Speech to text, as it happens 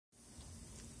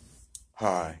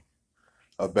Hi,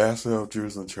 Ambassador of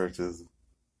Jerusalem Churches,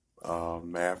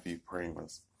 Matthew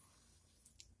Primus.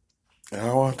 And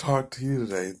I want to talk to you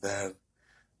today that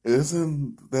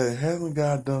hasn't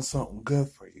God done something good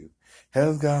for you?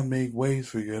 Has God made ways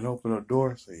for you and opened up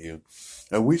doors for you?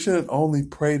 And we shouldn't only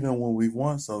pray them when we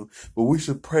want something, but we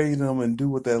should pray them and do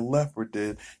what that leper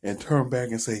did and turn back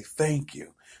and say thank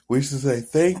you. We should say,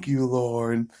 thank you,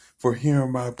 Lord, for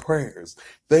hearing my prayers.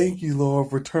 Thank you, Lord,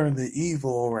 for turning the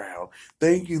evil around.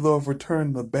 Thank you, Lord, for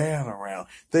turning the bad around.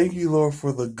 Thank you, Lord,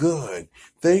 for the good.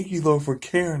 Thank you, Lord, for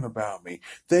caring about me.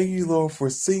 Thank you, Lord, for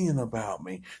seeing about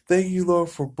me. Thank you, Lord,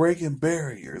 for breaking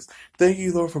barriers. Thank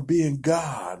you, Lord, for being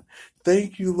God.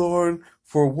 Thank you, Lord,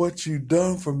 for what you've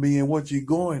done for me and what you're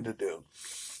going to do.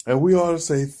 And we ought to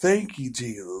say, thank you,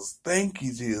 Jesus. Thank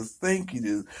you, Jesus. Thank you,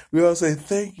 Jesus. We ought to say,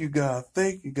 thank you, God.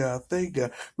 Thank you, God. Thank you,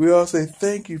 God. We ought to say,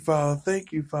 thank you, Father.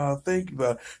 Thank you, Father. Thank you,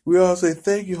 Father. We ought to say,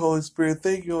 thank you, Holy Spirit.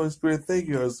 Thank you, Holy Spirit. Thank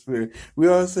you, Holy Spirit. We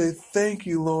ought to say, thank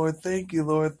you, Lord. Thank you,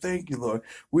 Lord. Thank you, Lord.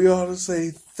 We ought to say,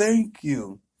 thank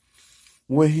you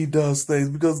when he does things,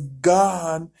 because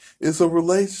God is a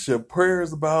relationship. Prayer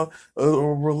is about a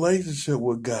relationship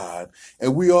with God.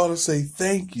 And we ought to say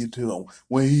thank you to him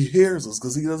when he hears us,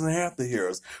 because he doesn't have to hear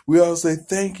us. We ought to say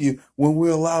thank you when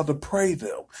we're allowed to pray to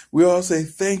him. We ought to say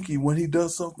thank you when he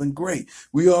does something great.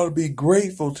 We ought to be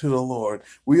grateful to the Lord.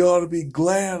 We ought to be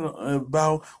glad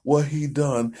about what he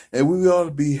done. And we ought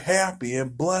to be happy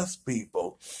and bless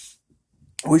people.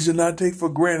 We should not take for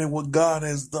granted what God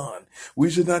has done. We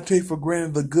should not take for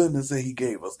granted the goodness that he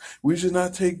gave us. We should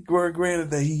not take for granted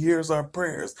that he hears our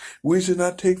prayers. We should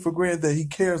not take for granted that he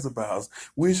cares about us.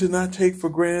 We should not take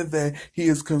for granted that he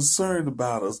is concerned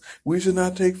about us. We should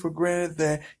not take for granted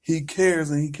that he cares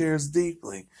and he cares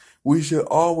deeply. We should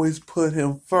always put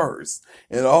him first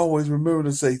and always remember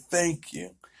to say thank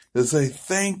you. To say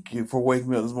thank you for waking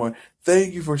me up this morning.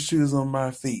 Thank you for shoes on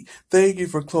my feet. Thank you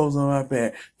for clothes on my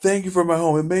back. Thank you for my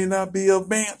home. It may not be a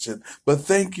mansion, but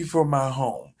thank you for my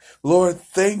home. Lord,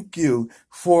 thank you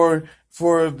for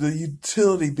the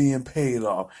utility being paid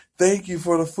off. Thank you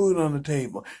for the food on the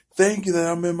table. Thank you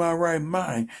that I'm in my right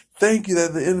mind. Thank you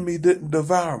that the enemy didn't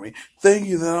devour me. Thank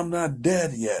you that I'm not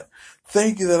dead yet.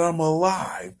 Thank you that I'm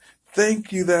alive.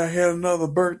 Thank you that I had another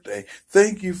birthday.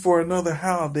 Thank you for another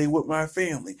holiday with my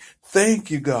family. Thank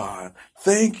you, God.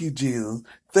 Thank you, Jesus.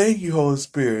 Thank you, Holy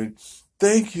Spirit.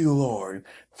 Thank you, Lord.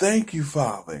 Thank you,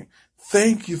 Father.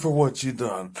 Thank you for what you've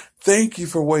done. Thank you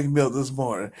for waking me up this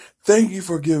morning. Thank you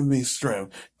for giving me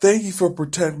strength. Thank you for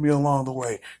protecting me along the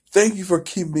way. Thank you for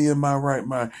keeping me in my right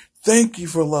mind. Thank you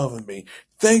for loving me.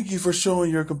 Thank you for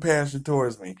showing your compassion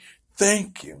towards me.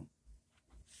 Thank you.